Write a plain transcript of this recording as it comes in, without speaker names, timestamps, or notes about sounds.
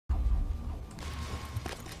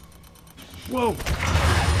Whoa!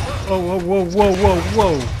 Whoa, whoa, whoa, whoa, whoa,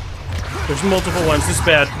 whoa! There's multiple ones. This is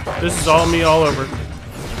bad. This is all me all over.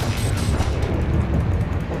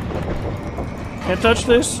 Can't touch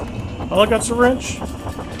this. All I got's a wrench.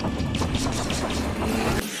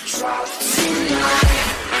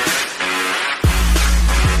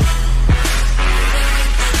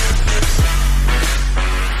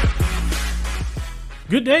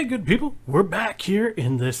 Good day, good people. We're back here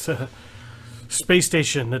in this space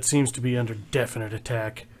station that seems to be under definite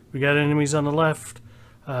attack. We got enemies on the left,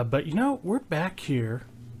 but you know, we're back here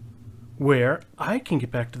where I can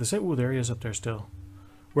get back to the safe. Oh, there he is up there still.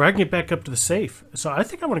 Where I can get back up to the safe. So I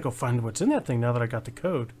think I want to go find what's in that thing now that I got the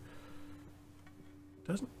code.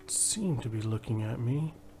 Doesn't seem to be looking at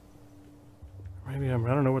me. Maybe I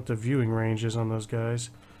don't know what the viewing range is on those guys.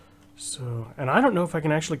 So, and I don't know if I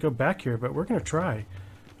can actually go back here, but we're going to try.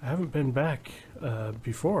 I haven't been back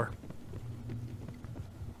before.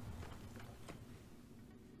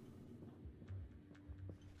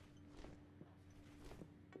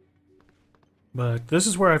 But this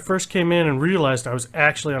is where I first came in and realized I was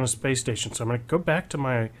actually on a space station. So I'm going to go back to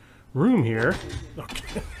my room here.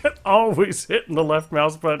 Okay. Always hitting the left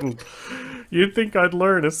mouse button. You'd think I'd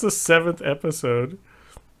learn. It's the 7th episode.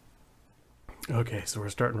 Okay, so we're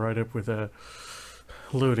starting right up with a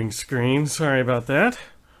loading screen. Sorry about that.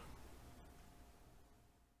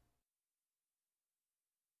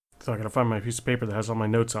 So I gotta find my piece of paper that has all my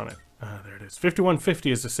notes on it. There it is.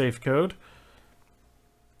 5150 is the safe code.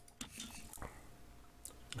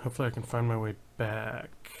 Hopefully I can find my way back.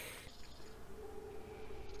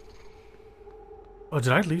 Oh,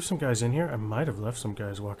 did I leave some guys in here? I might have left some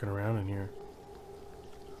guys walking around in here.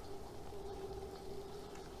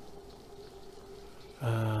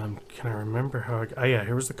 Can I remember how I... Oh yeah,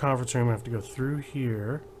 here was the conference room. I have to go through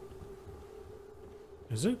here.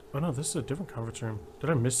 Is it? Oh no, this is a different conference room. Did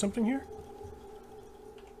I miss something here?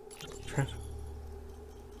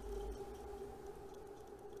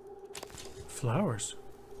 Flowers.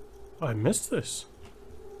 Oh, I missed this.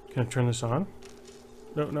 Can I turn this on?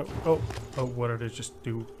 No, no. Oh, what did I just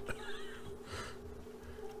do?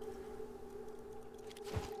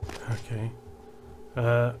 Okay.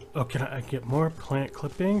 Oh, can I get more plant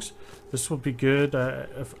clippings? This will be good.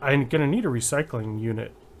 I'm gonna need a recycling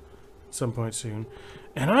unit at some point soon.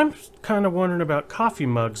 And I'm kind of wondering about coffee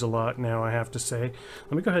mugs a lot now, I have to say.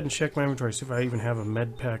 Let me go ahead and check my inventory, see if I even have a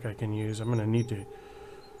med pack I can use. I'm gonna need to...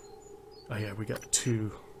 Oh yeah, we got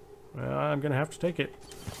 2. Well, I'm gonna have to take it.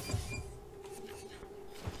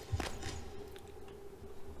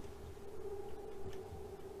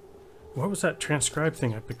 What was that transcribe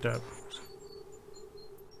thing I picked up?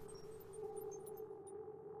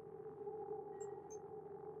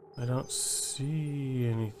 I don't see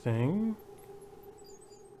anything.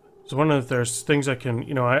 So one of there's things I can,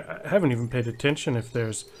 you know, I haven't even paid attention if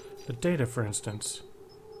there's the data, for instance.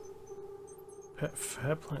 Pet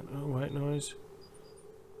fat plant, oh, white noise.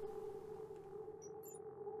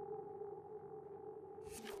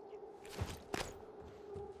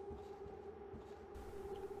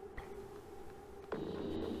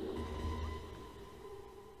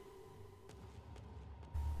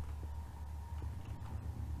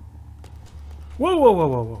 Whoa, whoa, whoa,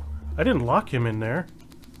 whoa, whoa. I didn't lock him in there.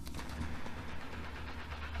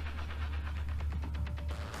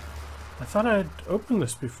 I thought I had opened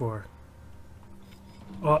this before.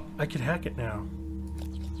 Oh, I could hack it now.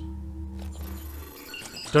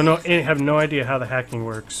 Don't know, have no idea how the hacking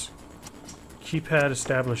works. Keypad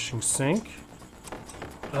establishing sync.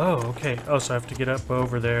 Oh, okay. Oh, so I have to get up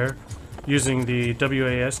over there using the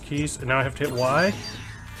WAS keys, and now I have to hit Y.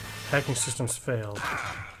 Hacking systems failed.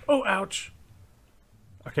 Oh, ouch.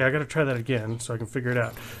 Okay, I gotta try that again so I can figure it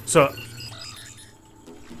out. So,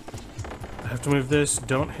 I have to move this,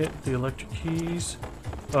 don't hit the electric keys.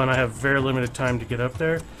 Oh, and I have very limited time to get up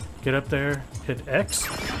there. Get up there, hit X.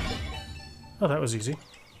 Oh, that was easy.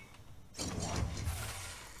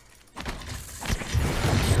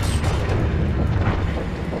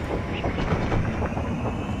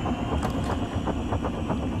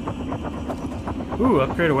 Ooh,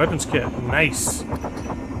 upgrade a weapons kit. Nice.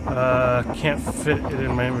 Can't fit it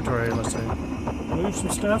in my inventory unless I move some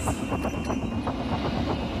stuff.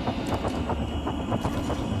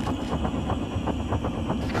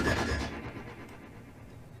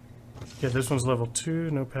 Okay, this one's level 2,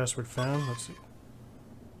 no password found. Let's see.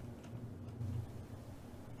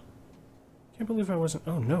 Can't believe I wasn't...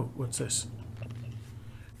 Oh no, what's this?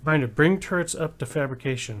 Find it. Bring turrets up to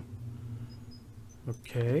fabrication.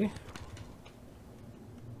 Okay.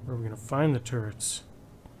 Where are we going to find the turrets?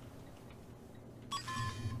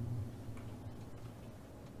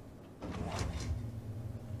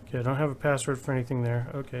 Okay, I don't have a password for anything there.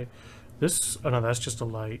 Okay. This... Oh, no, that's just a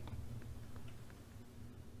light.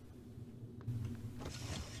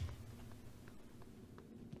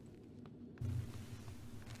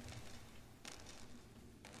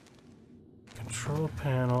 Control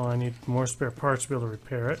panel. I need more spare parts to be able to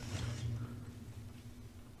repair it.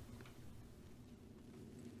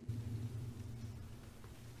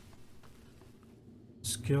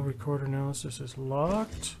 Skill recorder analysis is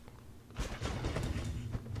locked.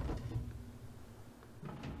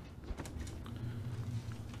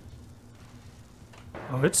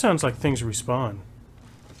 Oh, it sounds like things respawn.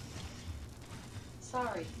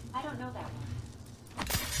 Sorry, I don't know that one.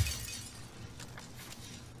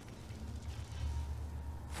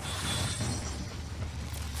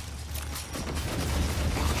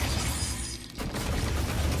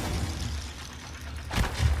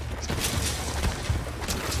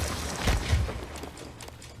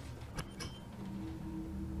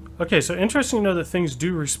 Okay, so interesting to know that things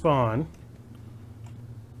do respawn.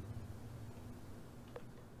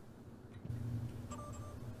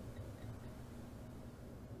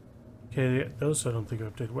 Okay, those I don't think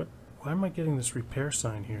are updated. What? Why am I getting this repair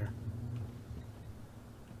sign here?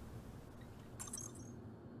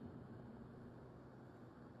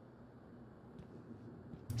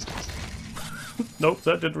 Nope,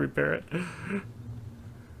 that didn't repair it.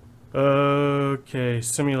 Okay,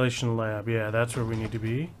 simulation lab. Yeah, that's where we need to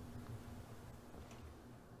be.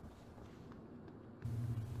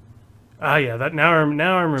 Ah, yeah. That now I'm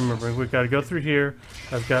remembering. We've got to go through here.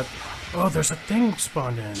 I've got. Oh, there's a thing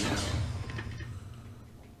spawned in now.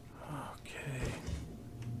 Okay.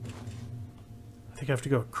 I think I have to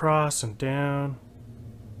go across and down.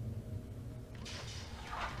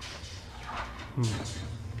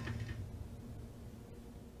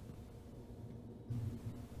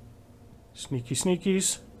 Sneaky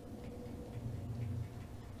sneakies.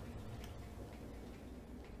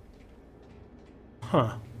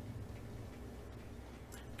 Huh.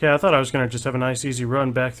 Okay, I thought I was going to just have a nice easy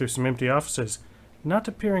run back through some empty offices. Not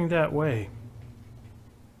appearing that way.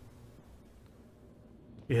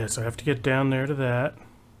 Yeah, so I have to get down there to that.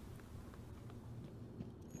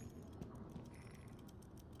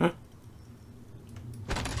 Huh.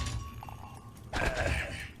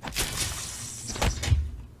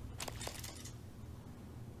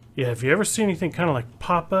 Yeah, have you ever seen anything kind of like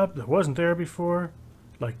pop up that wasn't there before?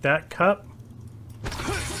 Like that cup?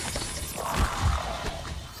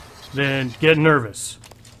 Then get nervous.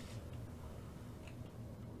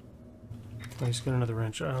 Oh, he's got another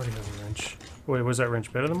wrench. I already have a wrench. Wait, was that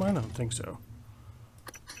wrench better than mine? I don't think so.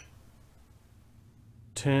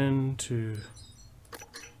 10 to...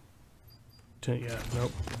 10, yeah,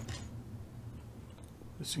 nope.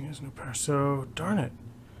 This thing has no power. So, darn it.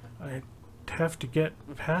 I have to get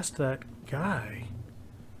past that guy.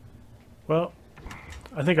 Well,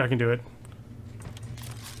 I think I can do it.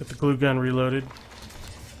 Get the glue gun reloaded.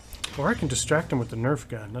 Or I can distract him with the Nerf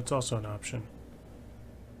gun. That's also an option.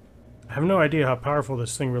 I have no idea how powerful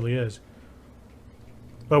this thing really is.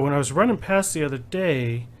 But when I was running past the other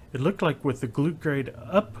day, it looked like with the glue gun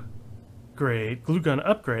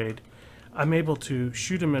upgrade, I'm able to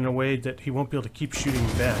shoot him in a way that he won't be able to keep shooting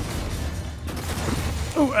me back.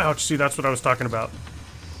 Oh, ouch. See, that's what I was talking about.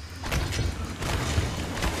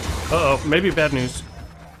 Uh-oh, maybe bad news.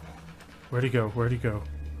 Where'd he go? Where'd he go?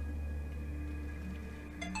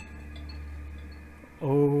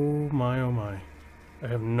 Oh my, oh my. I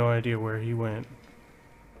have no idea where he went.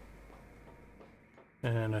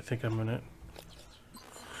 And I think I'm gonna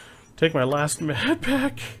take my last med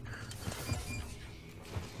pack.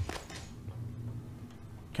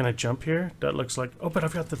 Can I jump here? That looks like... Oh, but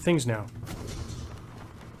I've got the things now.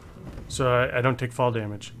 So I don't take fall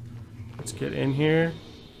damage. Let's get in here.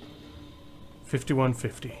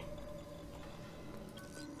 5150.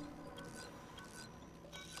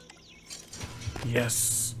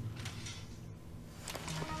 Yes.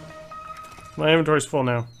 My inventory's full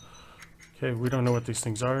now. Okay, we don't know what these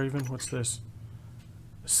things are even. What's this?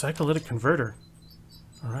 A cyclitic converter.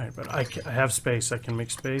 Alright, but I have space. I can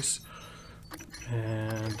make space.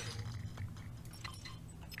 And...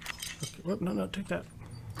 Okay, whoop, no, take that.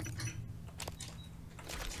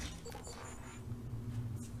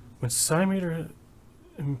 When psi meter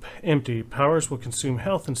empty, powers will consume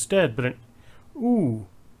health instead, but ooh,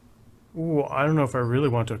 I don't know if I really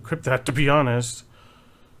want to equip that, to be honest.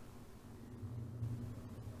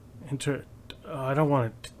 I don't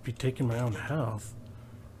want it to be taking my own health.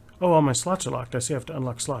 Oh, all my slots are locked. I see I have to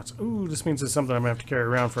unlock slots. Ooh, this means it's something I'm going to have to carry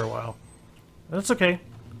around for a while. That's okay.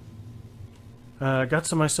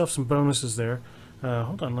 Got myself some bonuses there.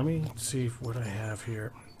 Hold on, let me see what I have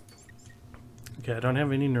here. Okay, I don't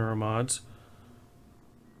have any neuromods.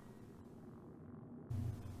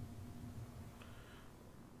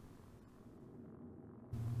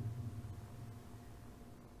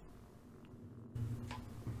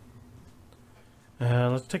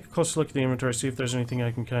 Let's take a closer look at the inventory, see if there's anything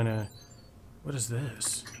I can kind of... What is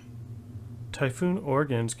this? Typhoon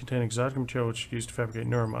organs contain exotic material which is used to fabricate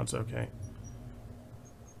neuromods. Okay.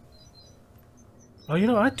 Oh, you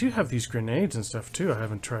know, I do have these grenades and stuff too I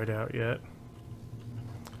haven't tried out yet.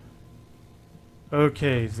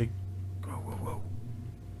 Okay, the... Whoa, whoa, whoa.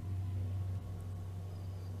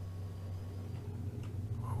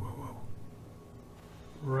 Whoa, whoa, whoa.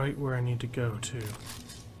 Right where I need to go to.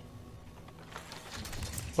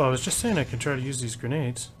 Well, I was just saying I can try to use these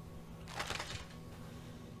grenades.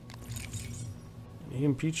 An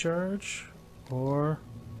EMP charge, or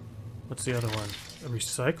what's the other one? A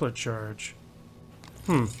recycler charge.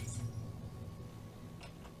 Oh,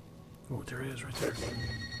 there he is, right there.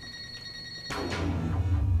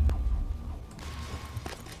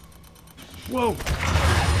 Whoa!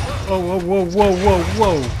 Whoa, whoa, whoa, whoa, whoa,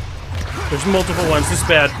 whoa! There's multiple ones. This is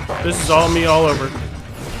bad. This is all me all over.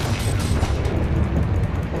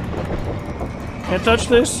 Can't touch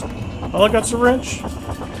this. All I got's a wrench.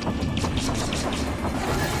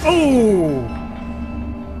 Oh!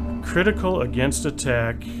 Critical against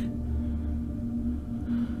attack.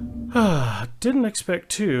 Didn't expect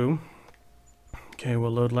two. Okay,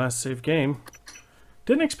 we'll load last save game.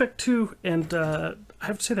 Didn't expect two, and I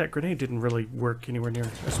have to say that grenade didn't really work anywhere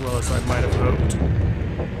near as well as I might have hoped.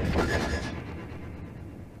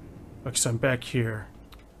 Okay, so I'm back here.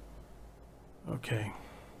 Okay.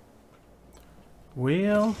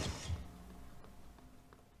 Well,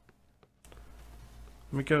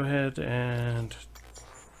 let me go ahead and...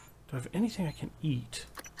 Do I have anything I can eat?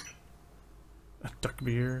 A duck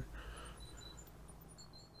beer?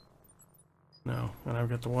 No, and I've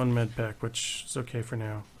got the one med pack, which is okay for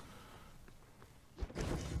now.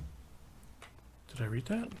 Did I read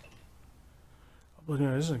that?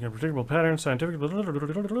 This is a predictable pattern, scientific...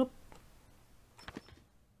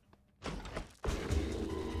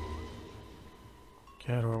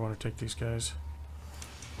 Okay, how do I want to take these guys?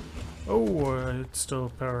 Oh, it's still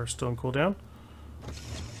power, still in cooldown.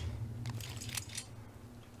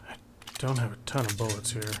 I don't have a ton of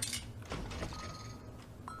bullets here.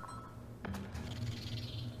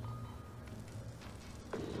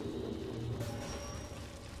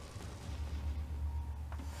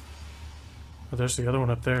 Oh, there's the other one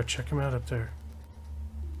up there. Check him out up there.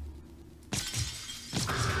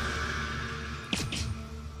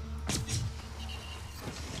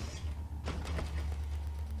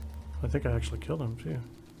 I think I actually killed him, too.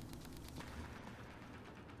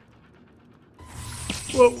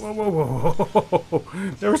 Whoa, whoa, whoa, whoa, whoa.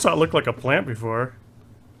 Never saw it look like a plant before.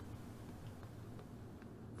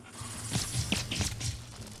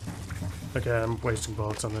 Okay, I'm wasting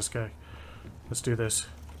bullets on this guy. Let's do this.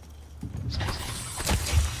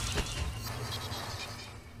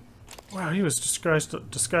 Wow, he was disguised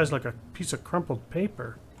like a piece of crumpled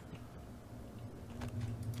paper.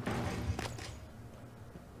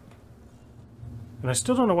 And I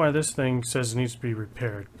still don't know why this thing says it needs to be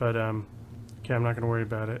repaired, but, okay, I'm not going to worry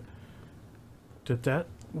about it. Did that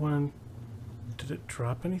one... Did it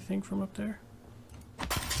drop anything from up there?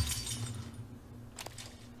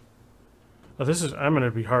 Oh, this is... I'm going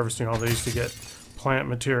to be harvesting all these to get plant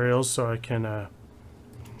materials so I can,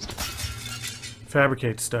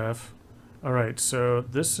 fabricate stuff. Alright, so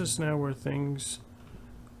this is now where things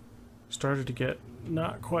started to get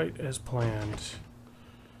not quite as planned.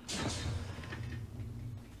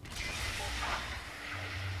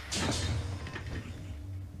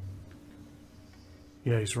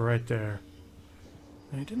 Yeah, he's right there.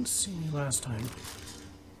 And he didn't see me last time.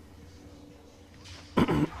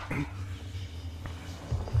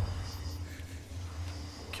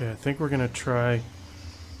 Okay, I think we're gonna try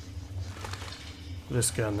this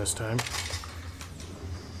gun this time.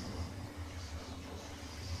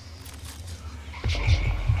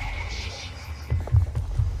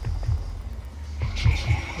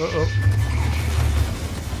 Uh-oh.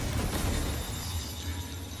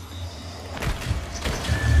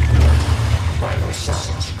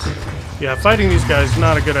 Yeah, fighting these guys is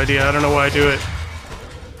not a good idea. I don't know why I do it.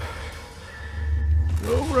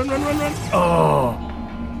 Oh, run, run, run, run.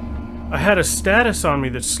 Oh. I had a status on me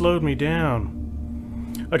that slowed me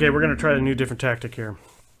down. Okay, we're going to try a new different tactic here.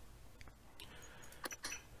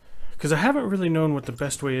 Because I haven't really known what the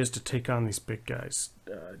best way is to take on these big guys.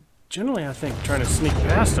 Generally, I think trying to sneak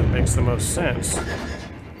past them makes the most sense.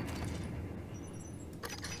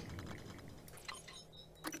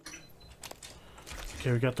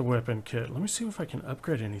 Okay, we got the weapon kit. Let me see if I can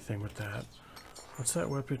upgrade anything with that. What's that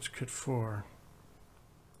weapon kit for?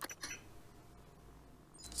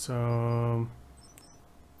 So,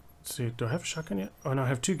 let's see. Do I have a shotgun yet? Oh no, I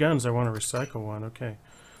have 2 guns. I want to recycle one. Okay.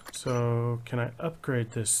 So, can I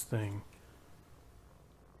upgrade this thing?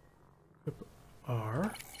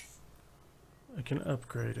 R. I can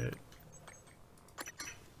upgrade it.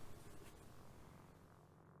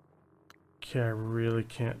 Okay, I really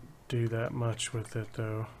can't do that much with it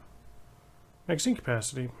though. Magazine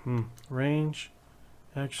capacity. Range.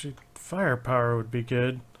 Actually, firepower would be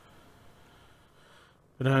good.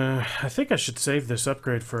 But I think I should save this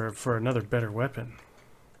upgrade for another better weapon.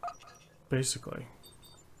 Basically.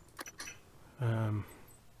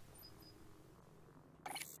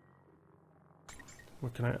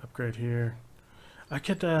 What can I upgrade here? I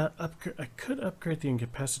could upgrade the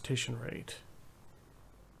incapacitation rate.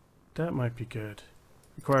 That might be good.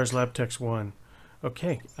 Requires lab techs 1.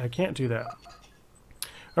 Okay, I can't do that.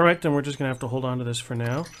 Alright, then we're just gonna have to hold on to this for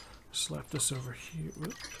now. Slap this over here.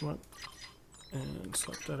 Whoop, come on. And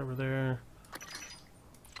slap that over there. I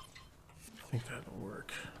think that'll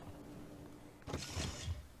work.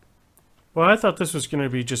 Well, I thought this was gonna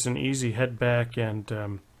be just an easy head back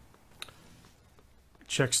and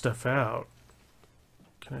check stuff out.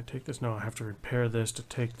 Can I take this? No, I have to repair this to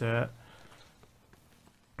take that.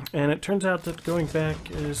 And it turns out that going back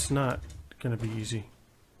is not going to be easy.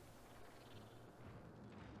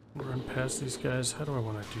 Run past these guys. How do I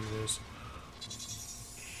want to do this?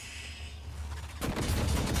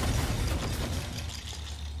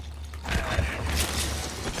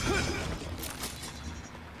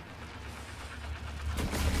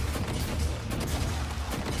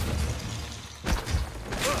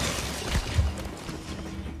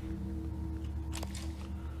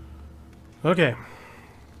 Okay.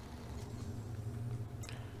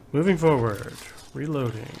 Moving forward.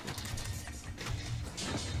 Reloading.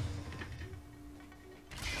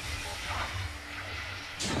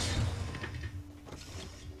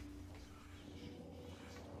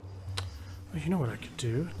 Oh, you know what I could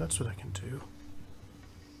do? That's what I can do.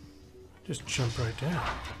 Just jump right down.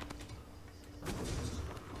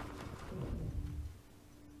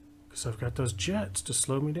 Because I've got those jets to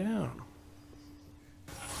slow me down.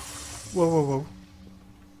 Whoa, whoa, whoa.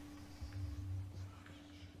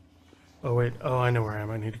 Oh, wait. Oh, I know where I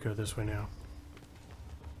am. I need to go this way now.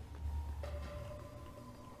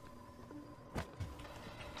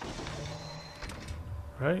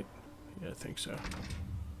 Right? Yeah, I think so.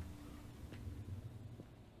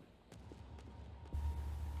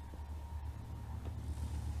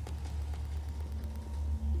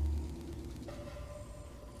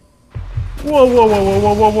 Whoa, whoa, whoa, whoa,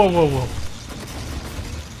 whoa, whoa, whoa, whoa, whoa.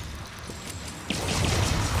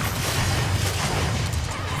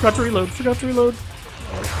 Forgot to reload, forgot to reload.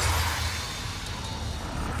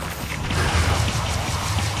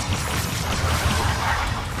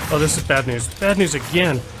 Oh, this is bad news. Bad news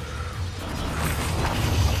again.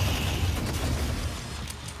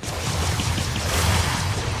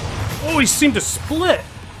 Oh, he seemed to split.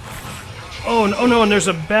 Oh, no, and there's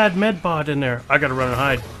a bad med bot in there. I gotta run and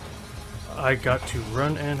hide. I got to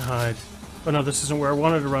run and hide. Oh no, this isn't where I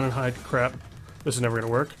wanted to run and hide. Crap. This is never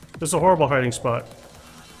gonna work. This is a horrible hiding spot.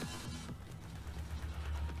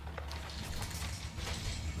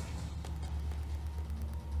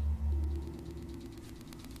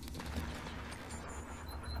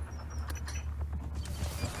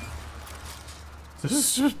 This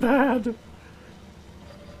is just bad.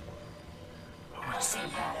 What is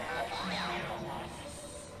that?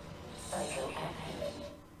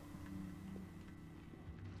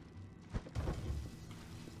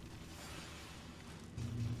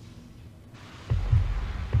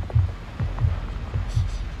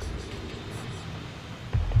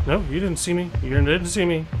 No, you didn't see me. You didn't see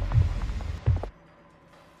me.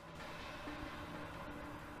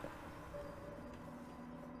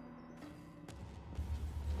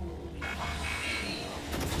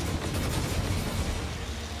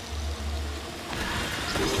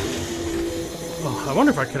 Oh, I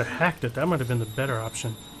wonder if I could have hacked it. That might have been the better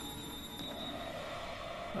option.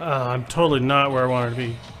 I'm totally not where I wanted to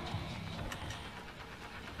be.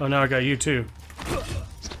 Oh, now I got you too.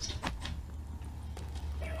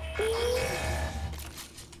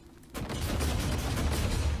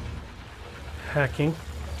 Hacking.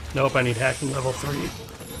 Nope, I need hacking level 3.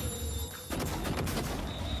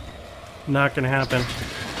 Not gonna happen.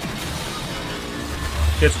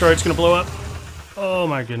 Hit droid's gonna blow up. Oh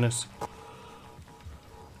my goodness.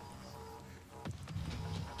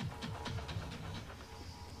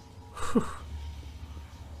 Whew.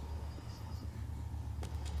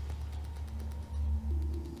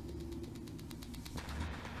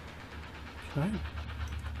 Right.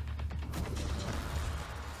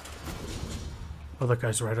 Oh, that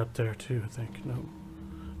guy's right up there too, I think. No.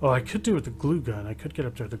 Oh, I could do it with the glue gun. I could get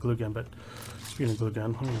up there with the glue gun, but speaking of glue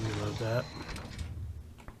gun, let me reload that.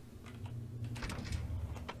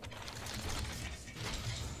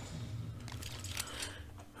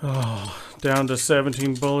 Oh, down to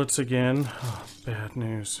 17 bullets again. Oh, bad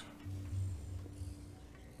news.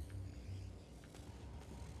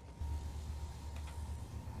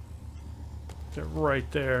 They're right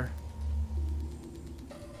there.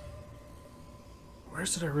 Where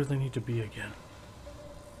did I really need to be again?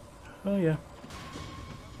 Oh, yeah.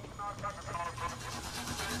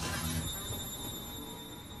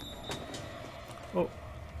 Oh.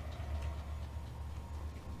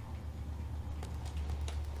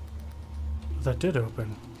 That did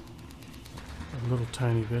open. A little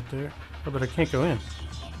tiny bit there. Oh, but I can't go in.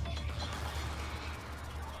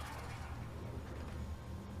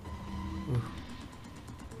 Ooh.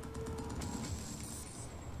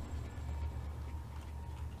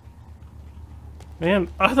 Man,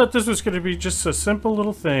 I thought this was going to be just a simple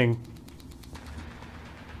little thing.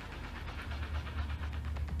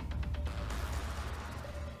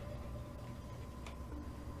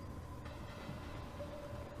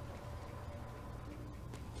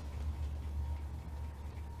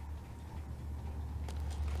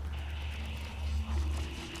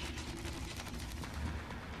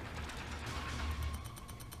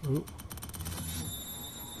 Ooh.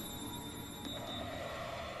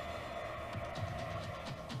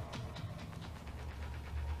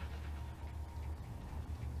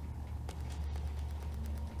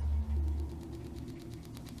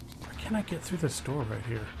 Why can't I get through this door right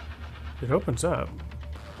here? It opens up.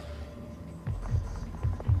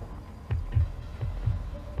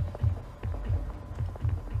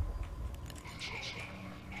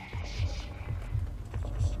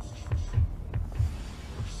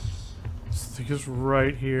 This thing is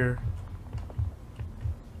right here.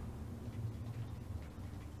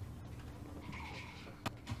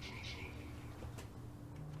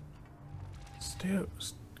 Stay up.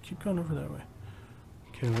 Keep going over that way.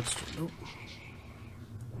 Okay, let's. Nope.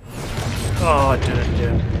 Oh, I did it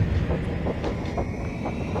again.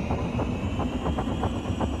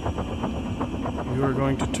 You are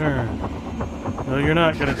going to turn. No, you're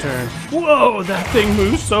not going to turn. Whoa, that thing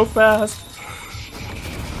moves so fast.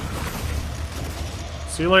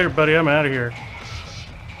 See you later, buddy. I'm out of here.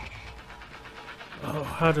 Oh,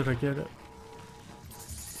 how did I get it?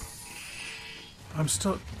 I'm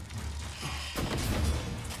still...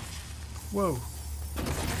 Whoa.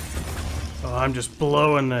 Oh, I'm just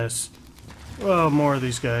blowing this. Whoa, more of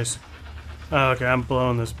these guys. Oh, okay, I'm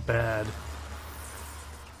blowing this bad.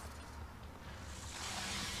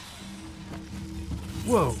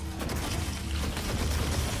 Whoa.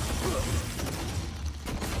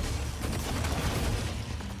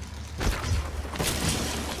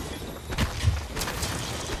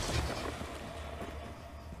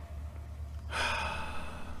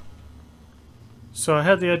 So I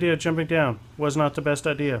had the idea of jumping down. Was not the best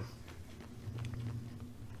idea.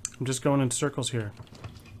 I'm just going in circles here.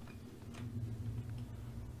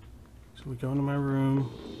 So we go into my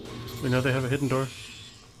room. We know they have a hidden door.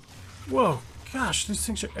 Whoa, gosh, these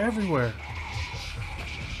things are everywhere.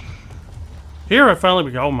 Here I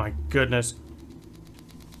finally go. Oh my goodness.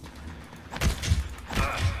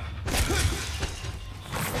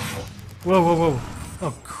 Whoa, whoa, whoa.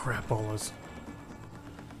 Oh crapolas.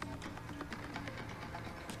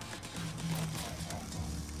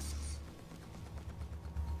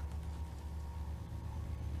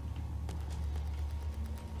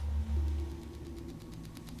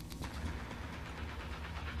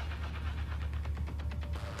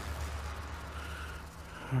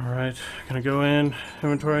 Alright, gonna go in,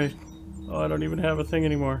 inventory. Oh, I don't even have a thing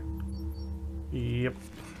anymore. Yep.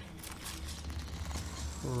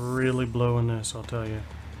 Really blowing this, I'll tell you.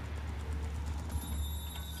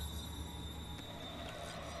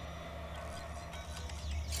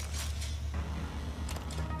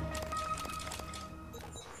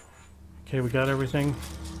 Okay, we got everything.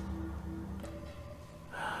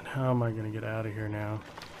 How am I gonna get out of here now?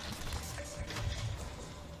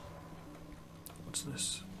 What's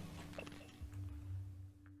this?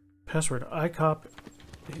 Password ICOP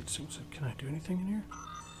 8. Can I do anything in here?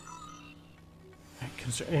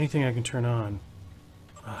 Is there anything I can turn on?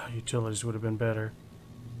 Utilities would have been better.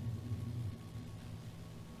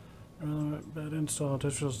 Bad install.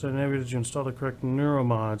 Digital Dynamic, did you install the correct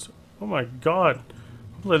neuromods? Oh my god!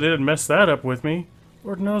 Hopefully they didn't mess that up with me.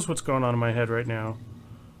 Lord knows what's going on in my head right now.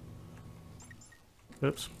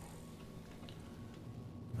 Oops.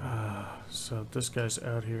 So this guy's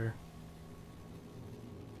out here.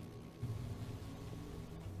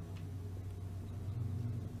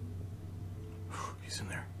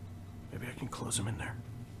 was him in there.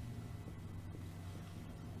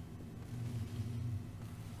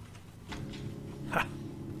 Ha!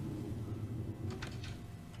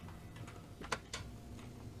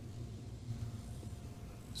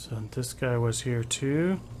 So this guy was here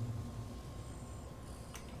too.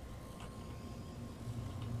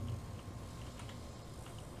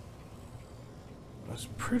 I was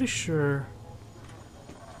pretty sure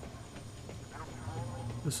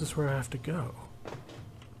this is where I have to go.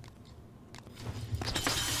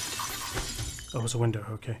 Oh, it's a window,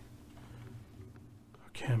 okay.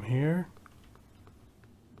 Okay, I'm here.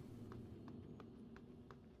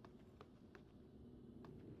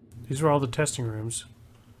 These were all the testing rooms.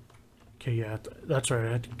 Okay, yeah, that's right.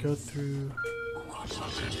 I had to go through...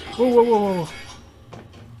 Whoa, whoa, whoa, whoa!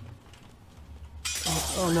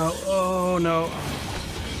 Oh no, oh no.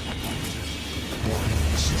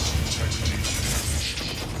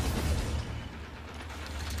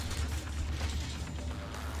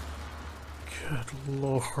 Good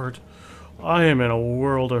lord. I am in a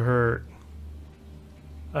world of hurt.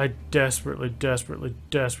 I desperately, desperately,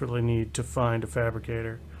 desperately need to find a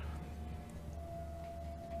fabricator.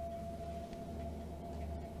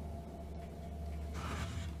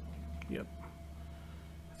 Yep.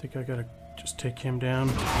 I think I gotta just take him down.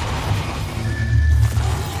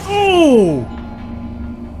 Oh!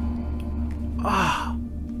 Ah!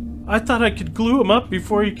 I thought I could glue him up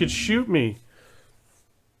before he could shoot me.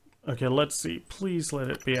 Okay, let's see. Please let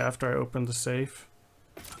it be after I open the safe.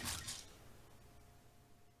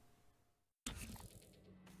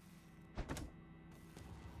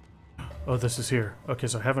 Oh, this is here. Okay,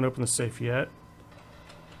 so I haven't opened the safe yet.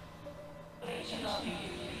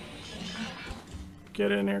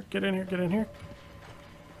 Get in here, get in here, get in here.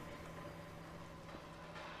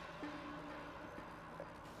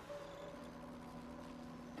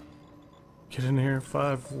 Get in here,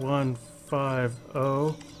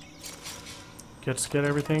 5150. Get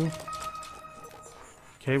everything.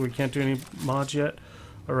 Okay, we can't do any mods yet.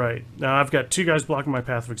 Alright, now I've got two guys blocking my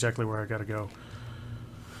path of exactly where I gotta go.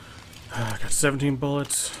 I got 17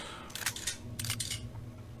 bullets.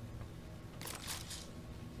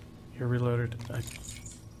 You're reloaded.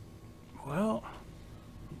 Well,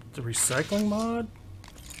 the recycling mod?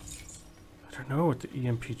 I don't know what the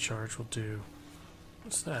EMP charge will do.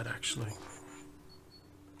 What's that actually?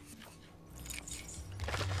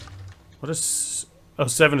 What is... Oh,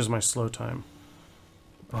 7 is my slow time.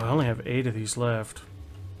 Oh, I only have 8 of these left.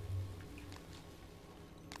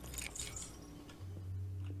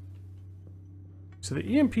 So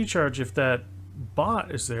the EMP charge, if that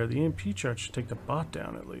bot is there, the EMP charge should take the bot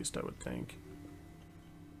down at least, I would think.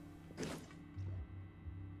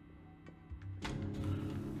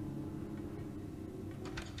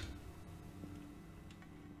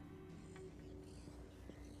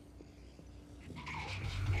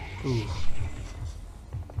 Ooh.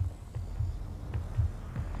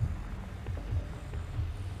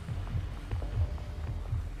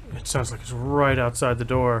 It sounds like it's right outside the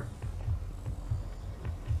door.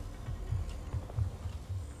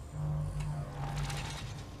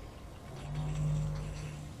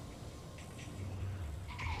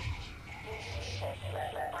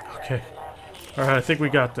 Okay. Alright, I think we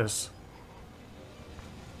got this.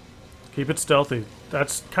 Keep it stealthy.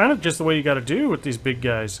 That's kind of just the way you gotta do with these big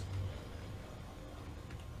guys.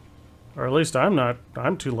 Or at least I'm not.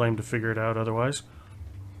 I'm too lame to figure it out otherwise.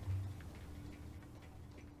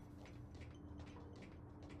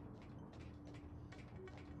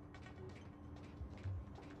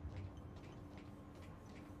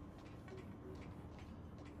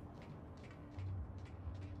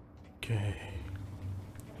 Okay.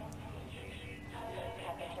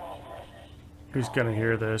 He's gonna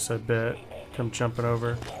hear this, I bet. Come jumping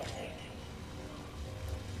over.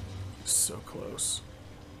 So close.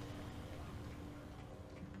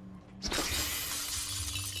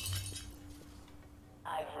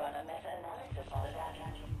 I've run a meta-analysis on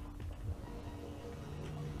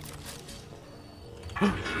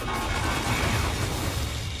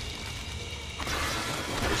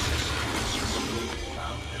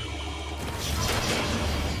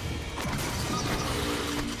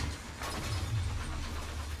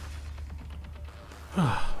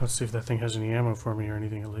Let's see if that thing has any ammo for me or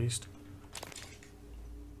anything at least.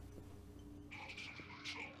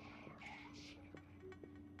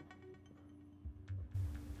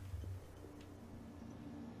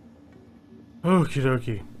 Okie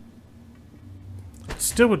dokie.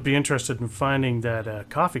 Still would be interested in finding that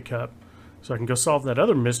coffee cup so I can go solve that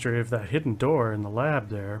other mystery of that hidden door in the lab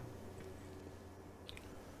there.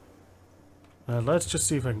 Let's just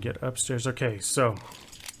see if I can get upstairs. Okay, so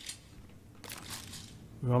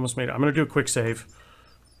We almost made it. I'm going to do a quick save.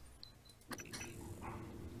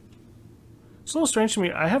 It's a little strange to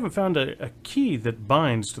me. I haven't found a key that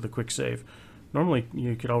binds to the quick save. Normally,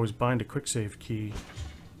 you could always bind a quick save key.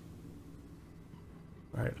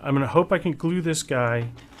 Alright, I'm going to hope I can glue this guy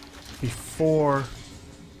before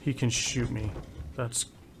he can shoot me.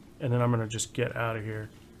 And then I'm going to just get out of here.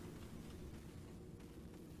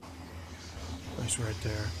 Nice right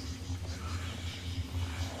there.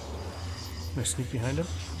 Can I sneak behind him?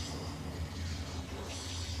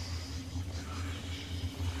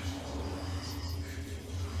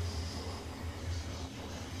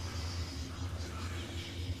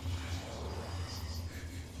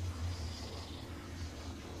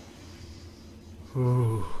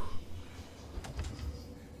 Ooh.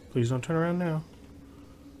 Please don't turn around now.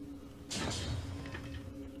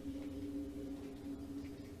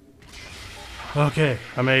 Okay,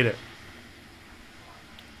 I made it.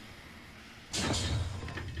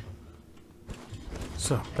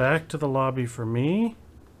 So, back to the lobby for me.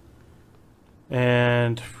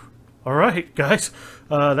 And, alright, guys.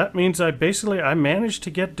 That means I managed to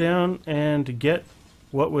get down and to get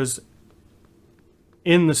what was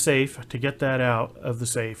in the safe, to get that out of the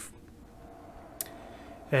safe.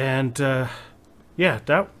 And, yeah,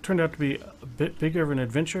 that turned out to be a bit bigger of an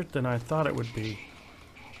adventure than I thought it would be.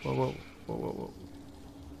 Whoa, whoa, whoa, whoa, whoa.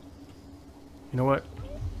 You know what?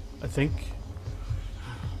 I think...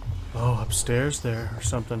 Oh, upstairs there or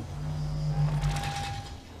something.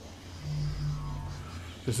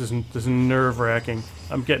 This is nerve-wracking.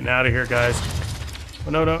 I'm getting out of here, guys.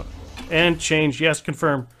 Oh, no, no. And change. Yes,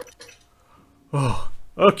 confirm. Oh,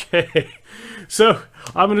 okay. So,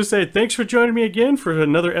 I'm going to say thanks for joining me again for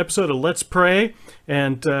another episode of Let's Pray.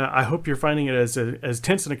 And I hope you're finding it as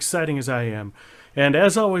tense and exciting as I am. And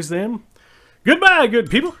as always then, goodbye, good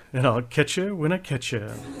people. And I'll catch you when I catch you.